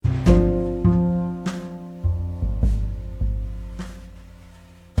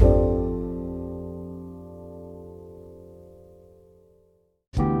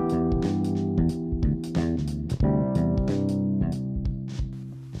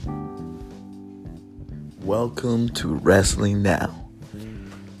Welcome to Wrestling Now.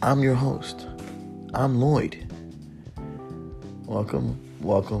 I'm your host. I'm Lloyd. Welcome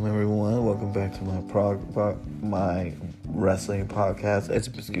everyone. Welcome back to my wrestling podcast. It's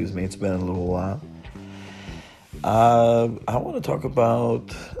been a little while. I want to talk about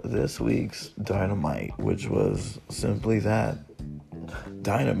this week's Dynamite, which was simply that,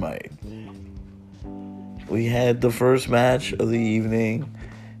 Dynamite. We had the first match of the evening.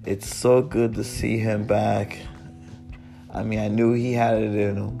 It's so good to see him back. I mean, I knew he had it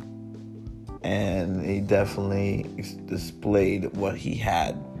in him, and he definitely displayed what he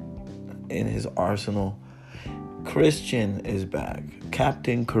had in his arsenal. Christian is back.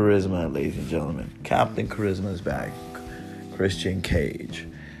 Captain Charisma, ladies and gentlemen. Captain Charisma is back. Christian Cage.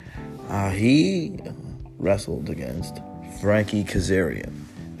 He wrestled against Frankie Kazarian.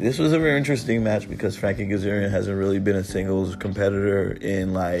 This was a very interesting match because Frankie Kazarian hasn't really been a singles competitor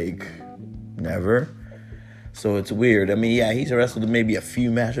in never. So it's weird. I mean, yeah, he's wrestled maybe a few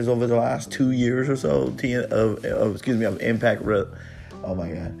matches over the last 2 years or so of Impact. Of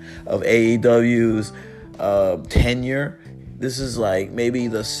AEW's tenure. This is maybe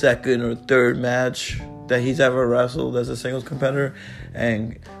the second or third match that he's ever wrestled as a singles competitor,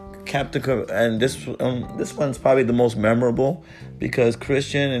 and this one's probably the most memorable because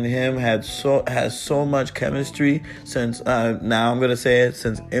Christian and him has so much chemistry since now I'm gonna say it,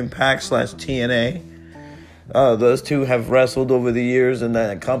 since Impact / TNA. Those two have wrestled over the years in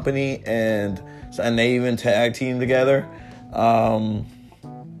that company, and they even tag team together.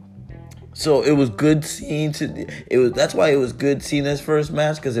 So it was good seeing that's why it was good seeing this first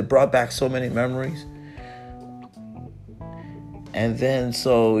match, because it brought back so many memories. And then,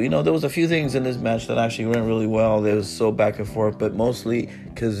 there was a few things in this match that actually went really well. It was so back and forth, but mostly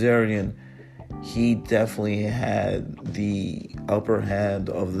Kazarian, he definitely had the upper hand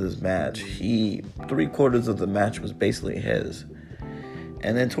of this match. 3/4 of the match was basically his.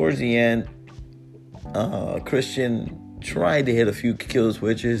 And then towards the end, Christian tried to hit a few kill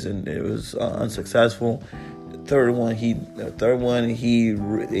switches, and it was unsuccessful. The third one he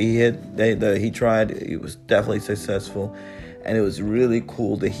hit. He tried. It was definitely successful. And it was really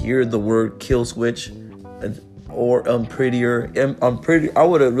cool to hear the word kill switch or unprettier. I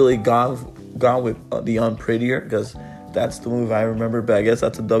would have really gone with the unprettier, because that's the move I remember, but I guess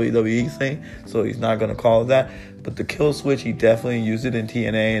that's a WWE thing, so he's not going to call it that. But the kill switch, he definitely used it in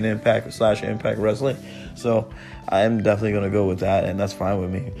TNA and Impact / Impact Wrestling, so I'm definitely going to go with that, and that's fine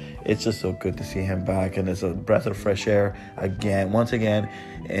with me. It's just so good to see him back, and it's a breath of fresh air once again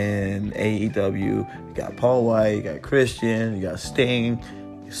in AEW. You got Paul White, you got Christian, you got Sting.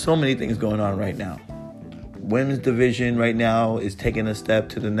 So many things going on right now. Women's division right now is taking a step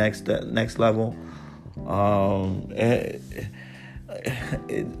to the next level.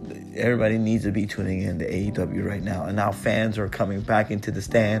 Everybody needs to be tuning in to AEW right now, and now fans are coming back into the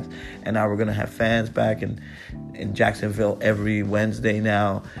stands, and now we're gonna have fans back in Jacksonville every Wednesday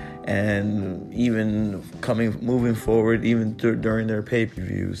now, and even moving forward, even during their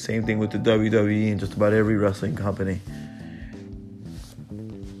pay-per-views. Same thing with the WWE and just about every wrestling company.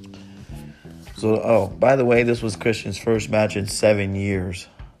 So, by the way, this was Christian's first match in 7 years.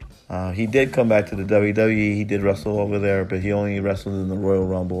 He did come back to the WWE. He did wrestle over there, but he only wrestled in the Royal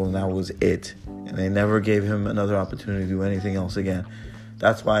Rumble, and that was it. And they never gave him another opportunity to do anything else again.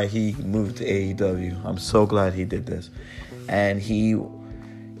 That's why he moved to AEW. I'm so glad he did this. And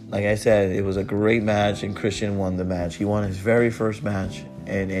like I said, it was a great match, and Christian won the match. He won his very first match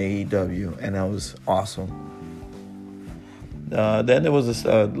in AEW, and that was awesome. Then there was this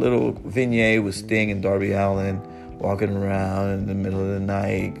little vignette with Sting and Darby Allin walking around in the middle of the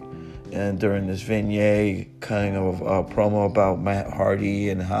night. And during this vignette, kind of a promo about Matt Hardy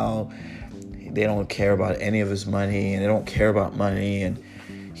and how they don't care about any of his money, and they don't care about money, and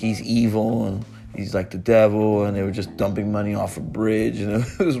he's evil, and he's like the devil, and they were just dumping money off a bridge, and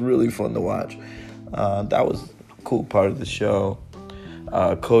it was really fun to watch. That was a cool part of the show.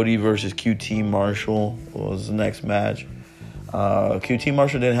 Cody versus QT Marshall was the next match. QT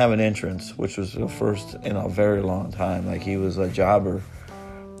Marshall didn't have an entrance, which was the first in a very long time. He was a jobber.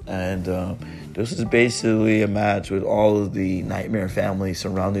 And this is basically a match with all of the Nightmare family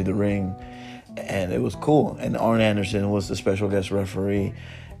surrounding the ring. And it was cool. And Arn Anderson was the special guest referee.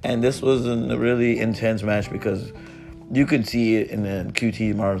 And this was a really intense match because you could see it in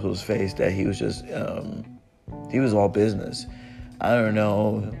QT Marshall's face that he was just, he was all business. I don't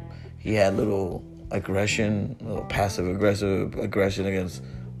know. He had little passive aggression against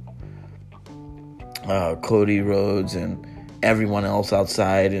Cody Rhodes and everyone else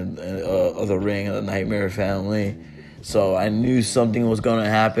outside of the ring of the Nightmare family. So I knew something was going to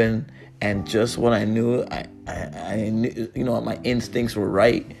happen, And just when I knew, I knew, my instincts were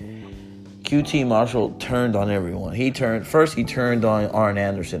right, QT Marshall turned on everyone. He turned on Arn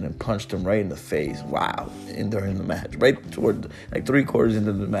Anderson and punched him right in the face. Wow. During the match. Right toward, like 3/4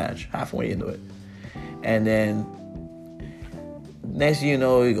 into the match. Halfway into it. And then, next thing you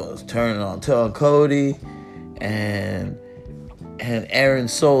know, he goes turning on Cody and Aaron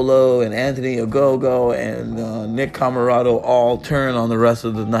Solo and Anthony Ogogo and Nick Camarado all turn on the rest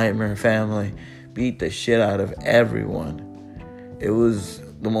of the Nightmare family. Beat the shit out of everyone. It was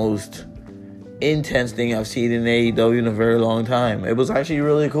the most intense thing I've seen in AEW in a very long time. It was actually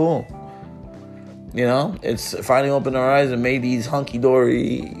really cool. It's finally opened our eyes and made these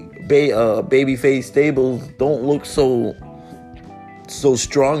hunky-dory babyface stables don't look so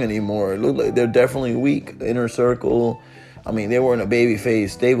strong anymore. It looked like they're definitely weak. Inner Circle, they weren't a babyface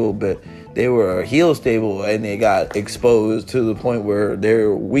stable, but they were a heel stable, and they got exposed to the point where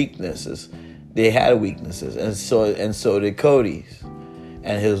their weaknesses, they had weaknesses, and so did Cody's.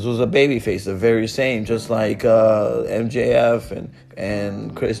 And his was a babyface, the very same, just like MJF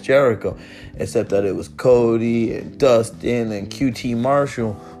and Chris Jericho, except that it was Cody and Dustin and QT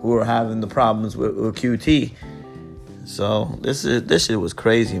Marshall who were having the problems with QT. So this shit was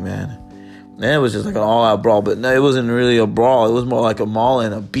crazy, man. And it was just like an all-out brawl, but no, it wasn't really a brawl. It was more like a maul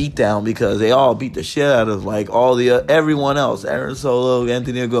and a beatdown because they all beat the shit out of like all the everyone else. Aaron Solo,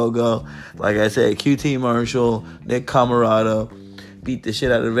 Anthony Ogogo, like I said, QT Marshall, Nick Camarado. Beat the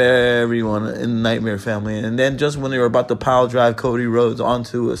shit out of everyone in the Nightmare family. And then just when they were about to pile drive Cody Rhodes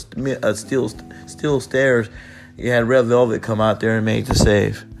onto a steel stairs, you had Red Velvet come out there and make the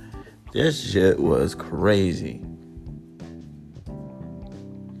save. This shit was crazy.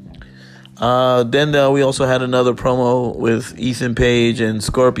 Then we also had another promo with Ethan Page and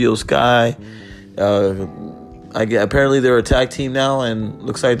Scorpio Sky. Apparently they're a tag team now, and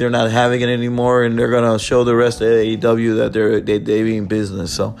looks like they're not having it anymore, and they're gonna show the rest of AEW that they mean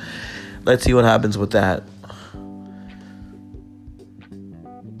business. So let's see what happens with that.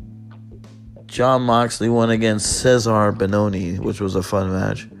 Jon Moxley won against Cesar Bononi, which was a fun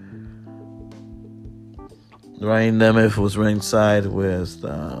match. Ryan Nemeth was ringside with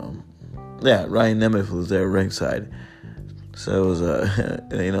Ryan Nemeth was there ringside. So it was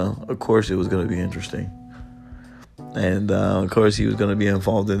of course it was gonna be interesting. And, of course, he was going to be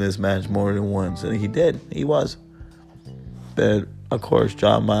involved in this match more than once. And he did. He was. But, of course,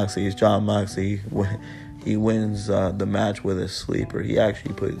 Jon Moxley is Jon Moxley. He wins the match with a sleeper. He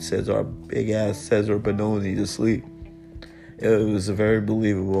actually put big-ass Cesar Bononi to sleep. It was very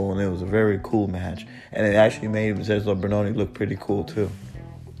believable, and it was a very cool match. And it actually made Cesar Bononi look pretty cool, too.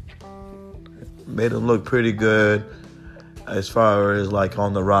 Made him look pretty good as far as, like,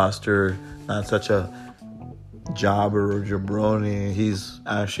 on the roster. Not such a jobber or jabroni. He's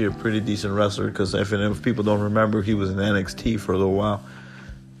actually a pretty decent wrestler because if people don't remember, he was in NXT for a little while.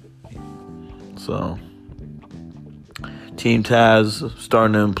 So Team Taz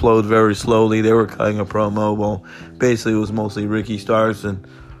starting to implode very slowly. They were cutting a promo. Well, basically it was mostly Ricky Starks and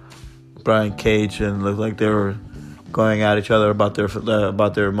Brian Cage, and it looked like they were going at each other about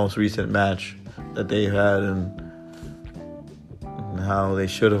their most recent match that they had and how they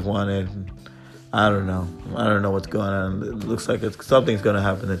should have won it. I don't know what's going on. It looks like something's going to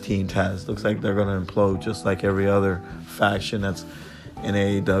happen to Team Taz. Looks like they're going to implode just like every other faction that's in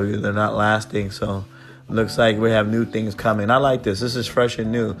AEW. They're not lasting, so looks like we have new things coming. I like this. This is fresh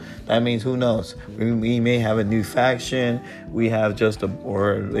and new. That means who knows? We may have a new faction. We have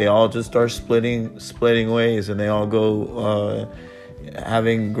or they all just start splitting ways, and they all go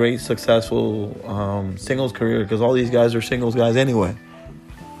having great successful singles career because all these guys are singles guys anyway.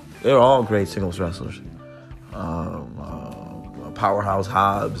 They're all great singles wrestlers. Powerhouse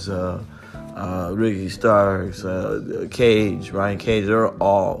Hobbs, Ricky Starks, Cage, Ryan Cage. They're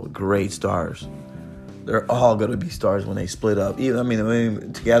all great stars. They're all going to be stars when they split up.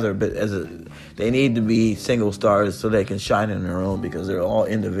 Even together, but they need to be single stars so they can shine in their own because they're all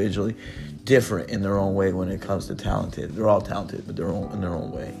individually different in their own way when it comes to talented. They're all talented, but they're all in their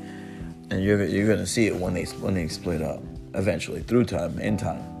own way. And you're going to see it when they split up eventually in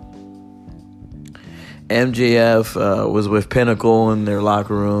time. MJF was with Pinnacle in their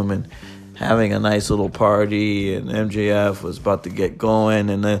locker room and having a nice little party, and MJF was about to get going,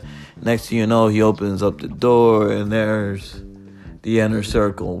 and then next thing you know, he opens up the door, and there's the Inner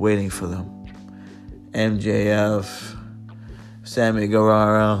Circle waiting for them. MJF, Sammy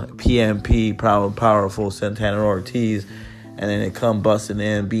Guevara, PMP, powerful Santana Ortiz, and then they come busting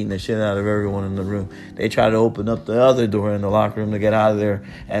in, beating the shit out of everyone in the room. They try to open up the other door in the locker room to get out of there,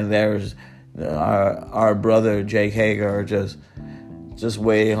 and there's our brother Jake Hager just just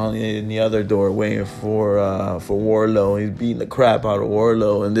waiting in the other door, waiting for Wardlow. He's beating the crap out of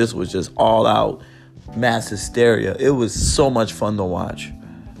Wardlow, and this was just all out mass hysteria. It was so much fun to watch.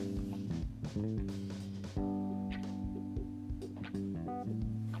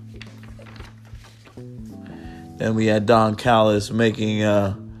 Then we had Don Callis making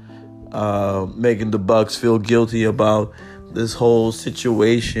the Bucks feel guilty about this whole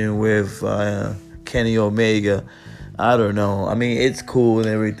situation with Kenny Omega. I don't know. I mean, it's cool and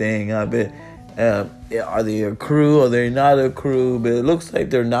everything. I bet. Are they a crew? Are they not a crew? But it looks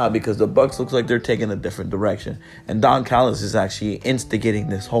like they're not, because the Bucks looks like they're taking a different direction. And Don Callis is actually instigating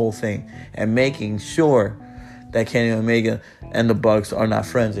this whole thing and making sure that Kenny Omega and the Bucks are not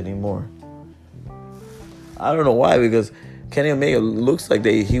friends anymore. I don't know why, because Kenny Omega looks like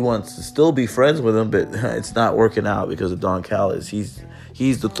he wants to still be friends with him, but it's not working out because of Don Callis. He's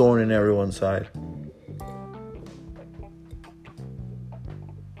the thorn in everyone's side.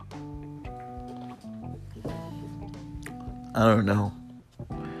 I don't know.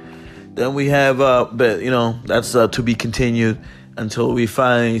 Then we have, but that's to be continued until we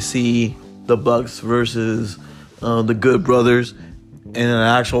finally see the Bucks versus the Good Brothers in an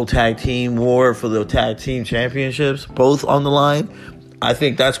actual tag team war for the tag team championships, both on the line. I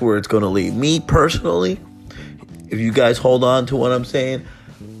think that's where it's going to lead. Me personally, if you guys hold on to what I'm saying,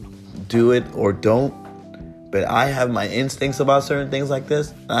 do it or don't. But I have my instincts about certain things like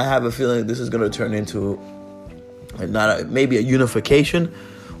this. I have a feeling this is going to turn into maybe a unification,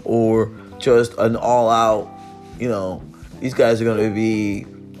 or just an all-out, these guys are going to be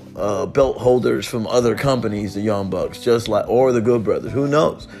belt holders from other companies, the Young Bucks, or the Good Brothers. Who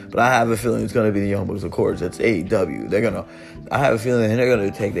knows? But I have a feeling it's going to be the Young Bucks. Of course, it's AEW. I have a feeling they're going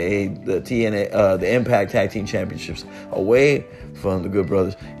to take the Impact Tag Team Championships away from the Good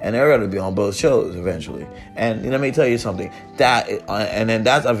Brothers, and they're going to be on both shows eventually. And let me tell you something. And then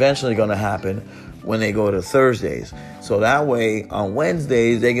that's eventually going to happen when they go to Thursdays. So that way, on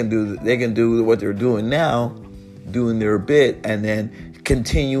Wednesdays, they can do what they're doing now, doing their bit, and then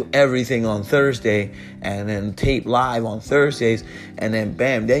continue everything on Thursday, and then tape live on Thursdays, and then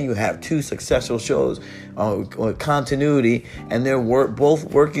bam, then you have two successful shows with continuity, and they're both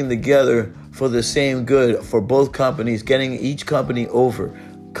working together for the same good for both companies, getting each company over.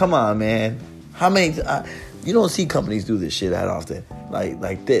 Come on, man. How many... you don't see companies do this shit that often,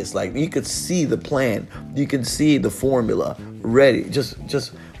 like this. Like, you could see the plan, you can see the formula ready, just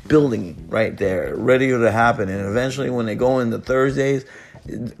building right there, ready to happen. And eventually, when they go into Thursdays,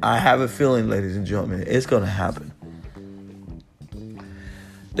 I have a feeling, ladies and gentlemen, it's gonna happen.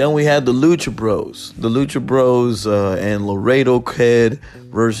 Then we had the Lucha Bros and Laredo Kid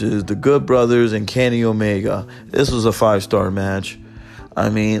versus the Good Brothers and Kenny Omega. This was a 5-star match. I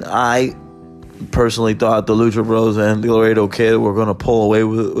mean, I personally thought the Lucha Bros and the Laredo Kid were going to pull away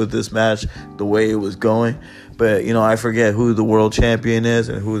with this match the way it was going. But, I forget who the world champion is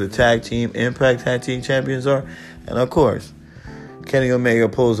and who the Impact Tag Team champions are. And, of course, Kenny Omega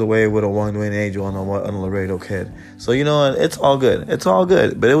pulls away with a one-win angel on the Laredo Kid. So, you know what? It's all good. It's all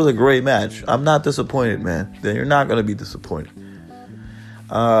good. But it was a great match. I'm not disappointed, man. Then you're not going to be disappointed.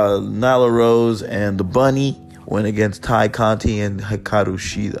 Nyla Rose and the Bunny went against Ty Conti and Hikaru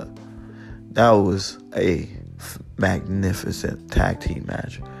Shida. That was a magnificent tag team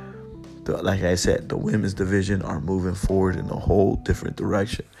match. Like I said, the women's division are moving forward in a whole different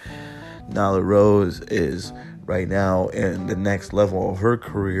direction. Nyla Rose is right now in the next level of her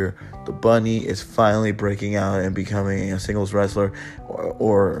career. The Bunny is finally breaking out and becoming a singles wrestler,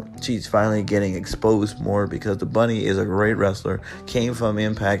 or she's finally getting exposed more, because the Bunny is a great wrestler, came from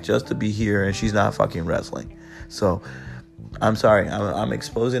Impact just to be here, and she's not fucking wrestling. So I'm sorry, I'm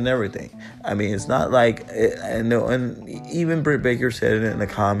exposing everything. I mean, it's not like, and even Britt Baker said it in a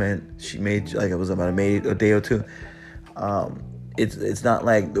comment she made, like it was about a day or two. It's not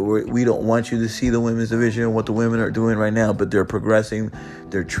like we don't want you to see the women's division and what the women are doing right now, but they're progressing,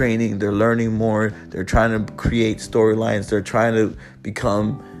 they're training, they're learning more, they're trying to create storylines, they're trying to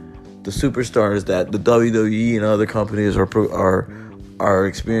become the superstars that the WWE and other companies are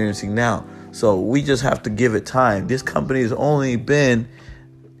experiencing now. So we just have to give it time. This company has only been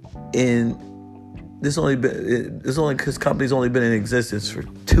this company's only been in existence for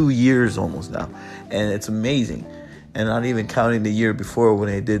 2 years almost now, and it's amazing. And not even counting the year before when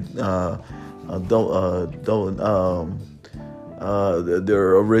they did their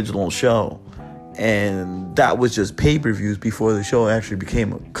original show, and that was just pay-per-views before the show actually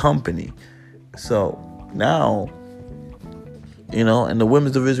became a company. So now, and the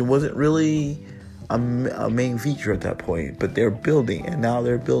women's division wasn't really a main feature at that point. But they're building, and now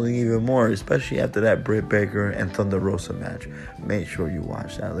they're building even more, especially after that Britt Baker and Thunder Rosa match. Make sure you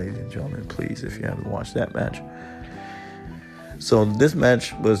watch that, ladies and gentlemen, please, if you haven't watched that match. So this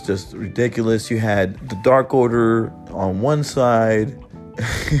match was just ridiculous. You had the Dark Order on one side.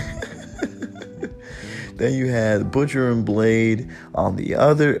 Then you had Butcher and Blade on the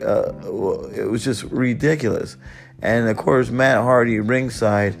other. It was just ridiculous. And, of course, Matt Hardy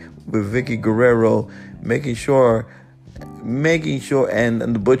ringside with Vicky Guerrero making sure, and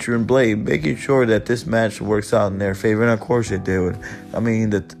the Butcher and Blade making sure that this match works out in their favor. And, of course, it did. I mean,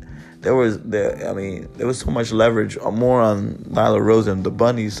 there was so much leverage more on Nyla Rose and the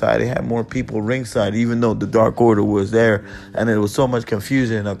Bunny side. They had more people ringside, even though the Dark Order was there, and there was so much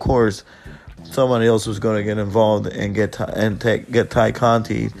confusion. Of course, somebody else was going to get involved and get Ty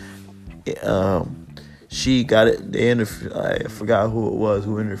Conti. She got it. I forgot who it was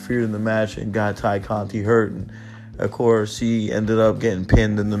who interfered in the match and got Ty Conti hurt. And of course, she ended up getting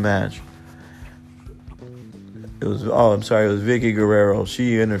pinned in the match. It was Vicky Guerrero.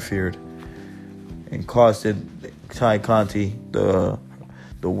 She interfered and costed Ty Conti the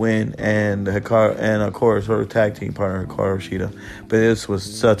win and of course her tag team partner Hikaru Shida. But this was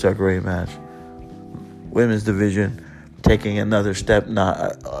such a great match. Women's division taking another step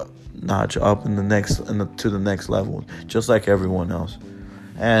notch up to the next level, just like everyone else.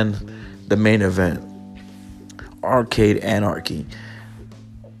 And the main event, Arcade Anarchy.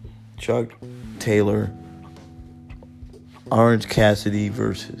 Chuck Taylor, Orange Cassidy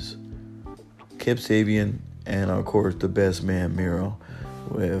versus Kip Sabian, and of course the best man Miro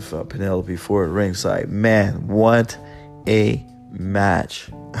with Penelope Ford ringside. Man, what a match.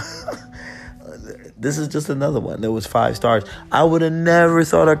 This is just another one that was 5 stars. I would have never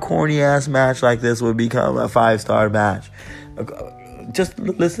thought a corny-ass match like this would become a 5-star match. Just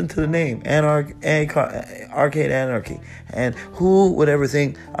listen to the name, Arcade Anarchy. And who would ever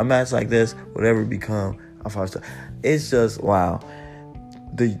think a match like this would ever become a 5-star? It's just, wow.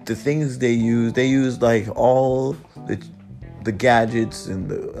 The things they use like all the gadgets and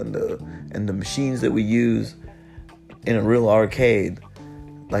the machines that we use in a real arcade.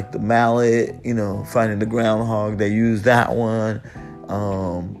 Like the mallet, finding the groundhog. They used that one.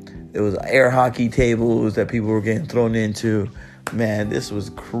 It was air hockey tables that people were getting thrown into. Man, this was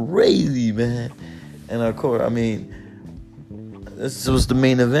crazy, man. And of course, this was the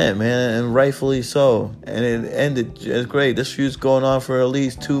main event, man, and rightfully so. And it ended as great. This feud's going on for at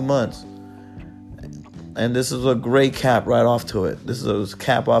least 2 months. And this is a great cap right off to it. This is a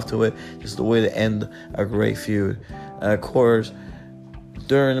cap off to it. Just the way to end a great feud. And of course,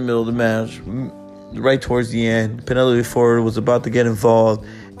 during the middle of the match, right towards the end, Penelope Ford was about to get involved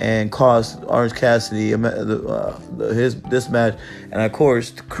and cost Orange Cassidy this match. And of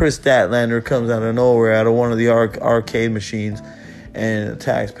course, Chris Statlander comes out of nowhere, out of one of the arcade machines, and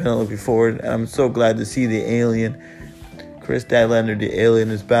attacks Penelope Ford. And I'm so glad to see the alien. Chris Statlander, the alien,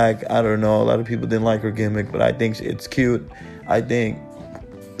 is back. I don't know. A lot of people didn't like her gimmick, but I think it's cute. I think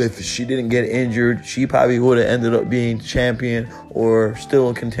if she didn't get injured, she probably would have ended up being champion or still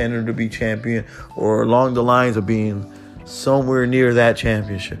a contender to be champion or along the lines of being somewhere near that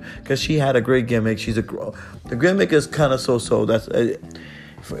championship because she had a great gimmick. The gimmick is kind of so-so.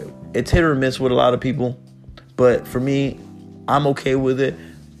 It's hit or miss with a lot of people, but for me, I'm okay with it.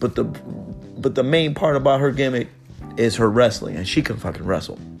 But the main part about her gimmick is her wrestling, and she can fucking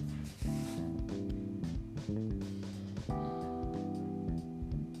wrestle.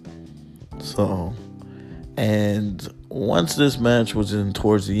 So, and once this match was in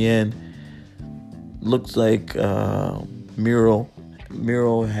towards the end, looks like Miro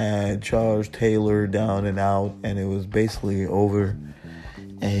had charged Taylor down and out, and it was basically over.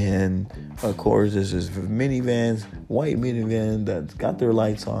 And of course, this is minivans, white minivan that's got their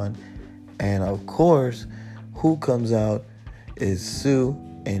lights on, and of course, who comes out is Sue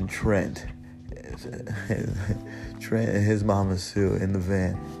and Trent. Trent and his mama Sue in the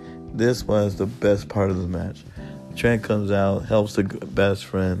van. This was the best part of the match. Trent comes out, helps the best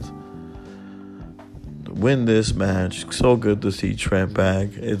friends win this match. So good to see Trent back.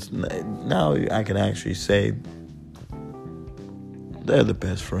 Now I can actually say they're the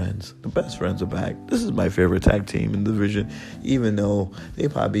best friends. The best friends are back. This is my favorite tag team in the division, even though they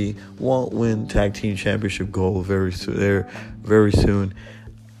probably won't win tag team championship gold very soon.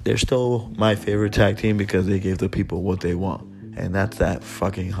 They're still my favorite tag team because they gave the people what they want. And that's that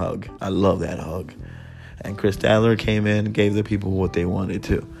fucking hug. I love that hug. And Chris Statler came in, gave the people what they wanted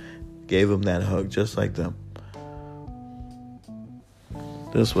to. Gave them that hug, just like them.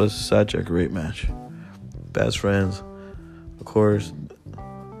 This was such a great match. Best friends. Of course,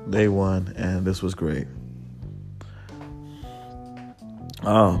 They won, and this was great.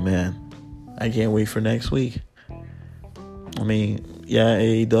 Oh, man. I can't wait for next week. I mean, yeah,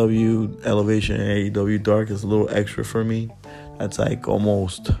 AEW Elevation and AEW Dark is a little extra for me. That's like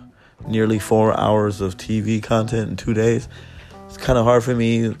almost nearly 4 hours of TV content in 2 days. It's kind of hard for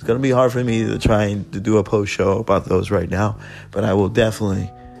me. It's going to be hard for me to try and to do a post show about those right now. But I will definitely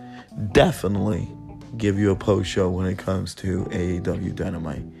give you a post show when it comes to AEW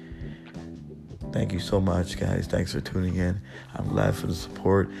Dynamite. Thank you so much, guys. Thanks for tuning in. I'm glad for the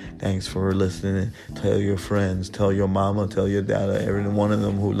support. Thanks for listening. Tell your friends. Tell your mama. Tell your dad. Every one of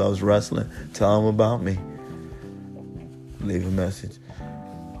them who loves wrestling. Tell them about me. Leave a message.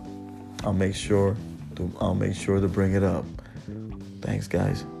 I'll make sure to bring it up. Thanks,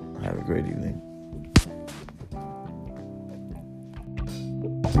 guys. Have a great evening.